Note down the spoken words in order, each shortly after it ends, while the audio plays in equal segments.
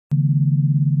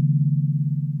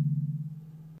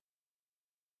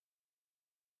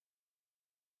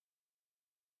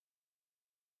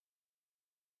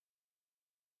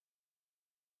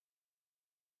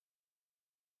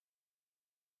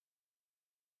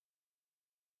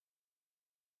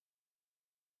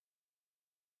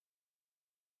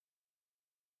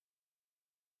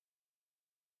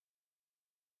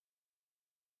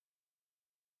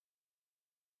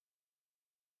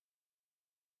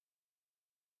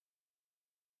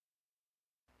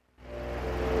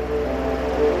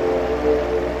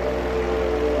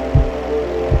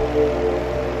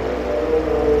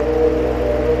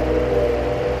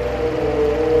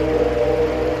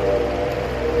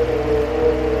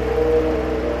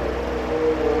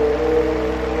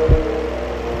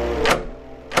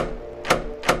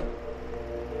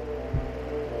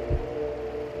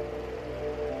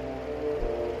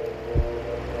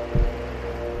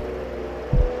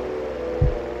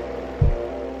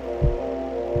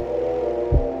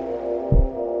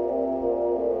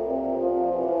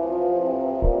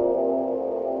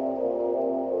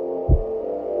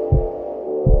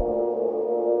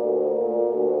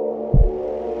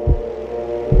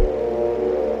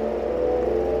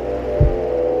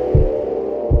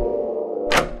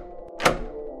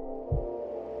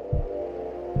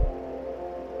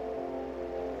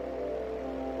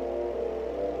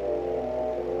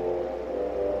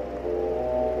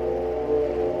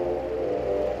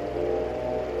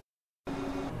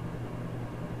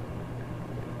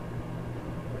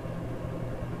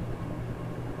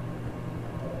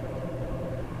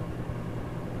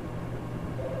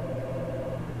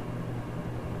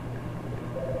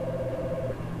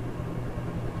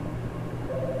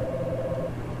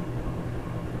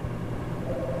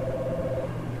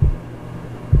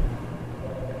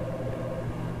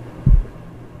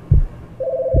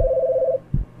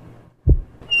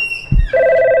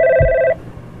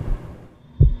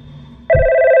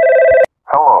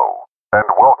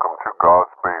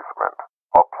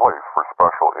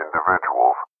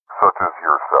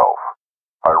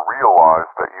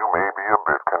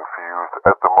confused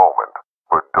at the moment,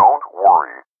 but don't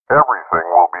worry, everything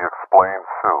will be explained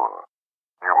soon.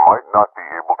 You might not be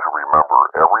able to remember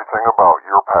everything about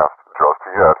your past just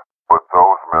yet, but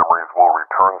those memories will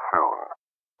return soon.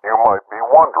 You might be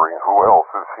wondering who else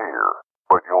is here,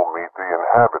 but you'll meet the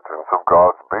inhabitants of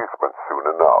God's basement soon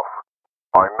enough.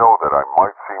 I know that I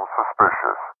might seem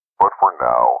suspicious, but for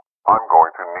now, I'm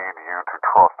going to need you to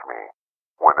trust me.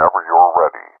 Whenever you're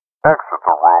ready, exit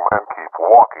the room and keep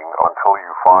walking until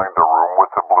you find the room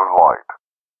with the blue light.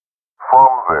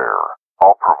 From there,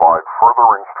 I'll provide further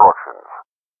instructions.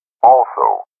 Also,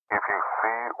 if you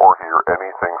see or hear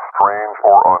anything strange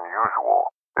or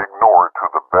unusual, ignore it to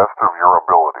the best of your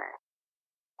ability.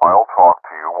 I'll talk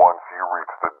to you once you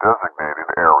reach the designated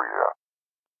area.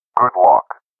 Good luck.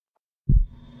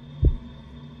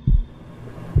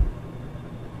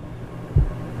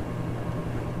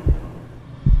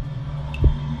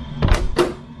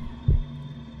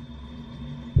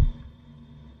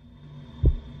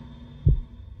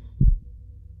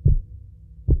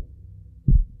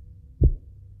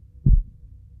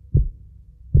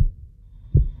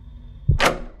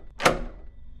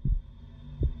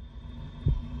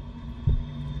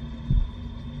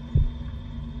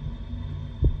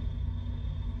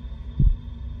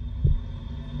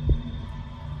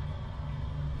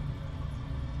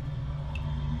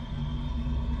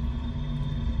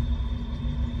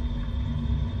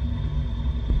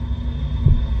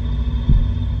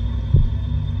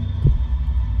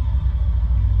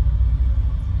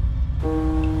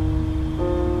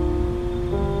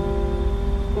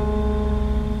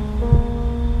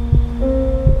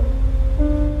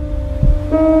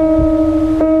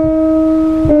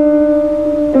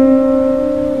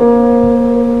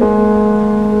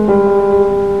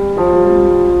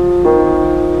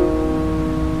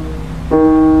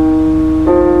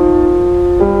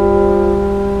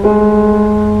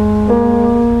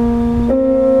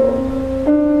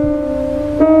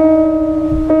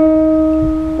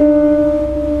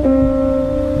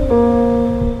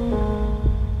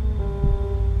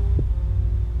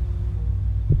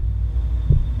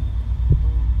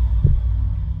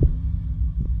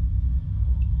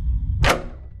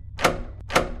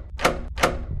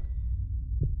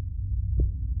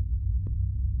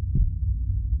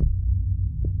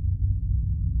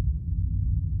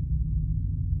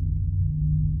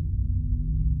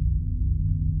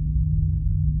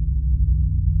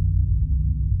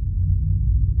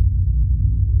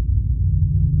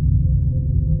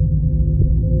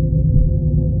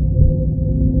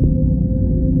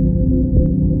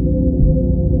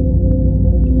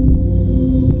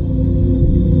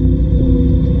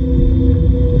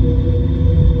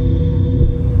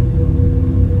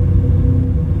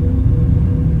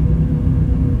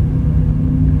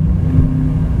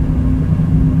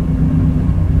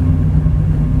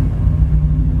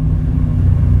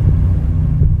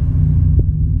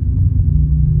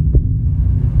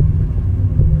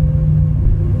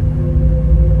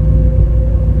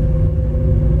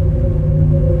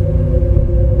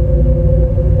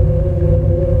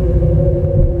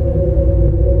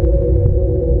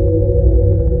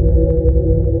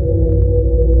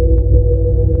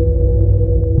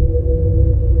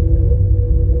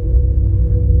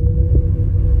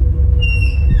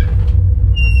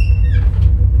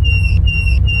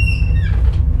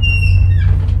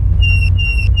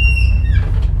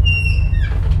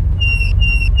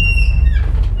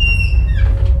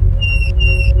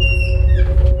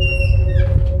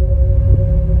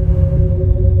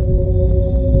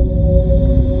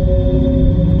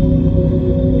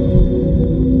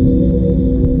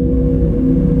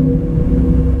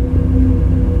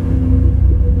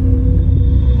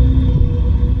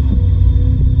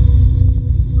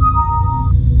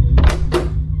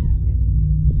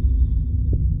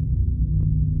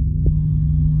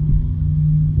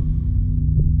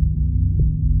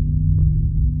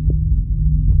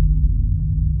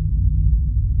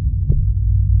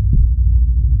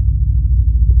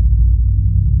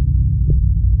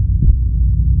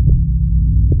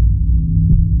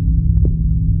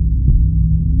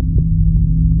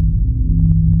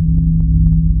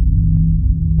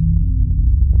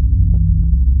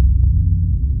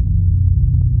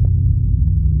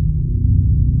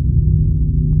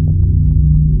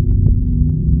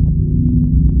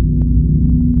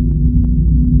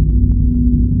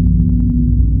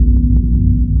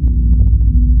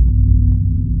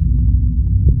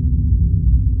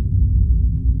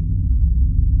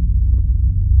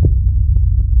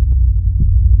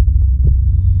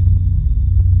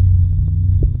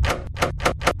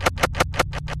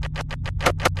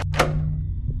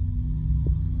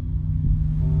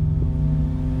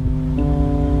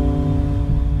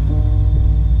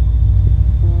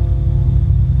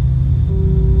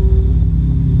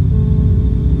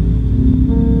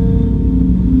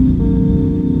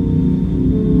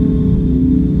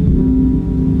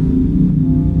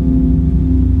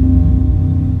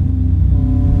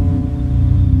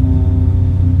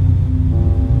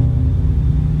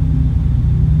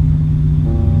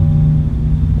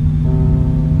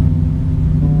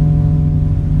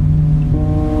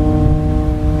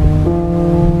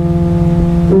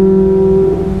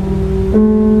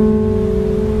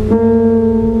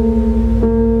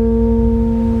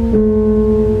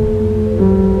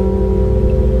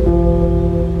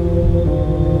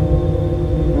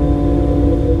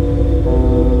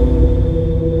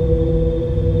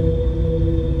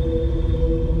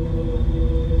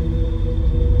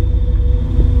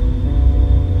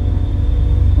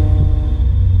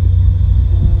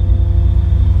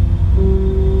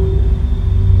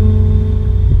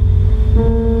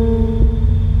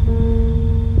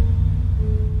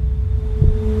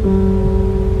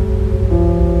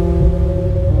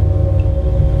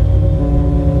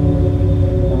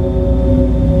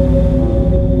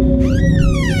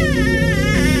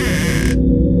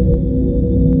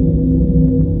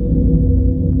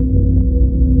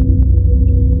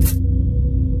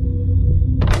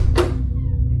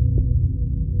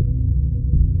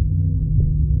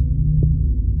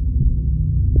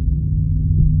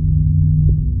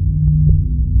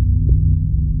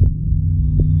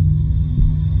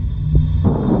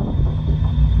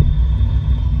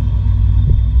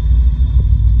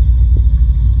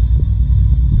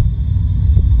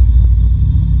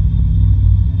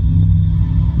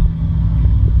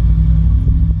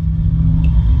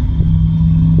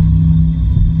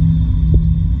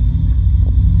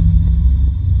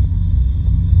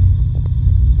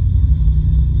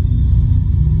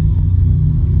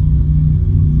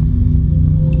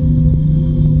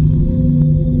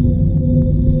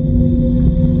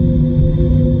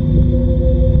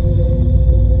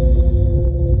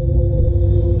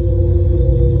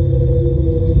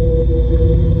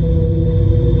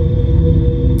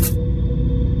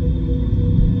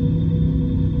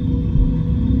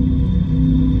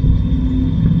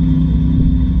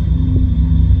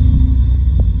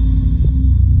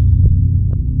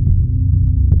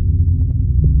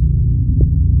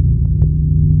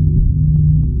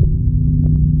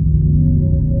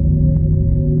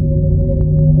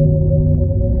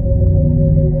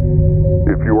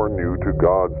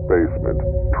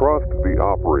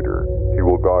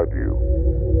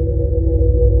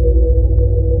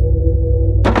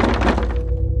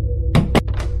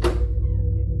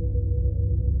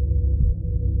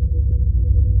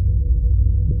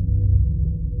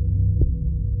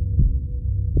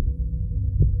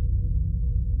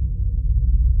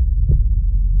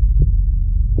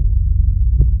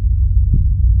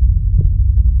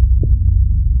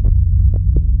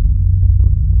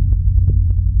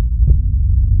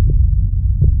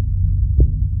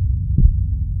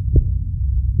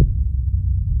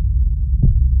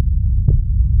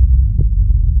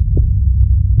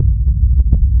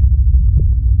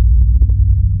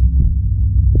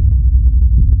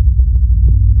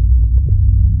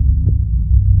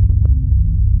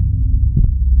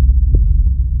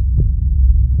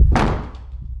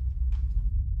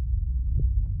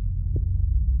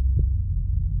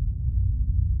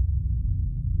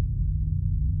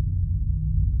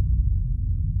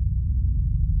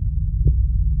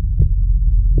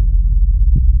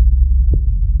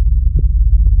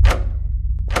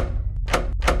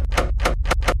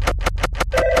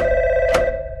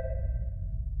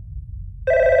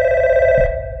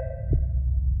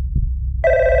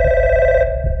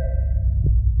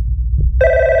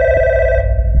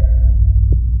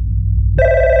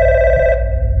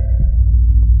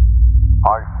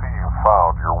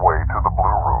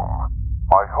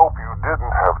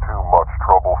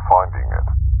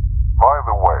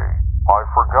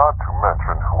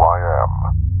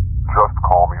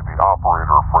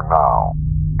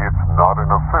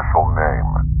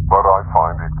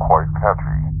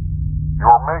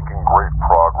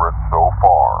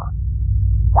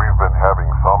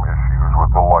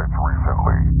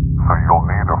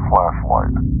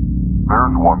 flashlight.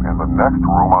 There's one in the next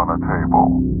room on a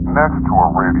table, next to a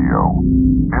radio.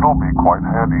 It'll be quite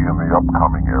handy in the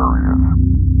upcoming areas.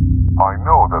 I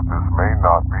know that this may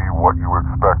not be what you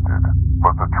expected,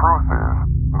 but the truth is,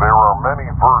 there are many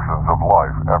versions of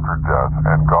life after death,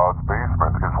 and God's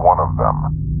basement is one of them.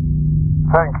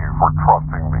 Thank you for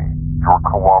trusting me. Your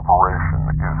cooperation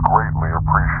is greatly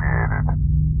appreciated.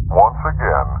 Once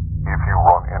again, if you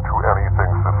run into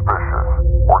anything suspicious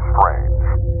or strange,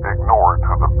 ignore it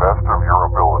to the best of your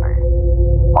ability.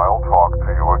 I'll talk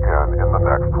to you again in the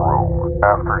next room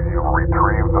after you've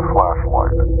retrieved the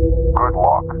flashlight. Good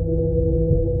luck.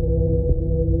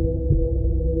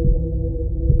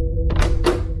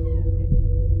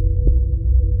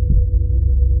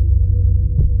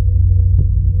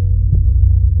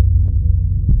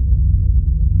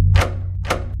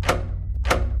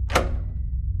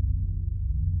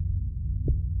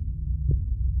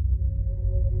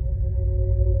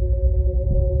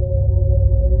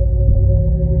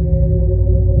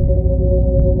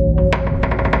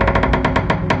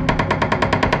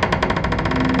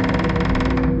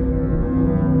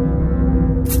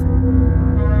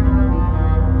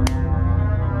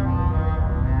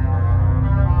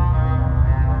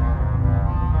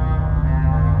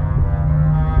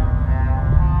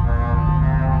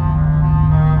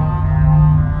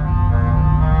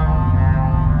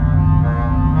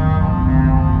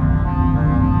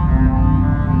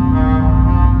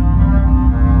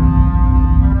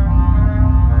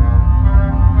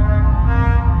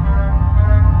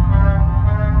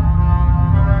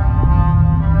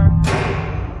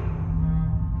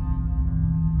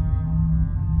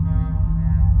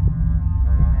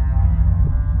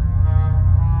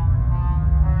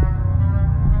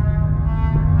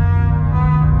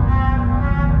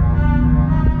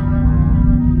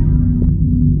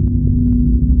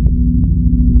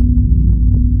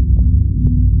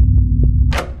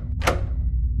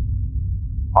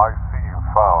 I see you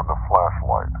found a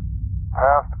flashlight.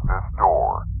 Past this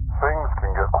door, things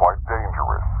can get quite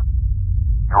dangerous.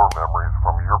 Your memories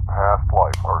from your past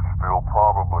life are still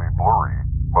probably blurry,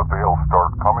 but they'll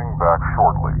start coming back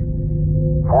shortly.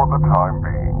 For the time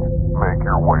being, make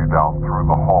your way down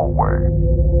through the hallway.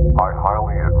 I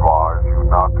highly advise you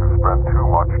not to spend too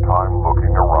much time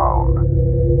looking around.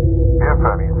 If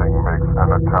anything makes an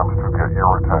attempt to get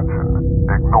your attention,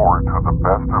 ignore it to the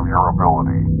best of your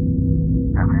ability.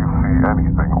 If you see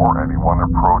anything or anyone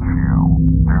approach you,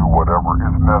 do whatever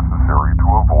is necessary to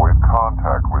avoid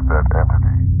contact with that entity.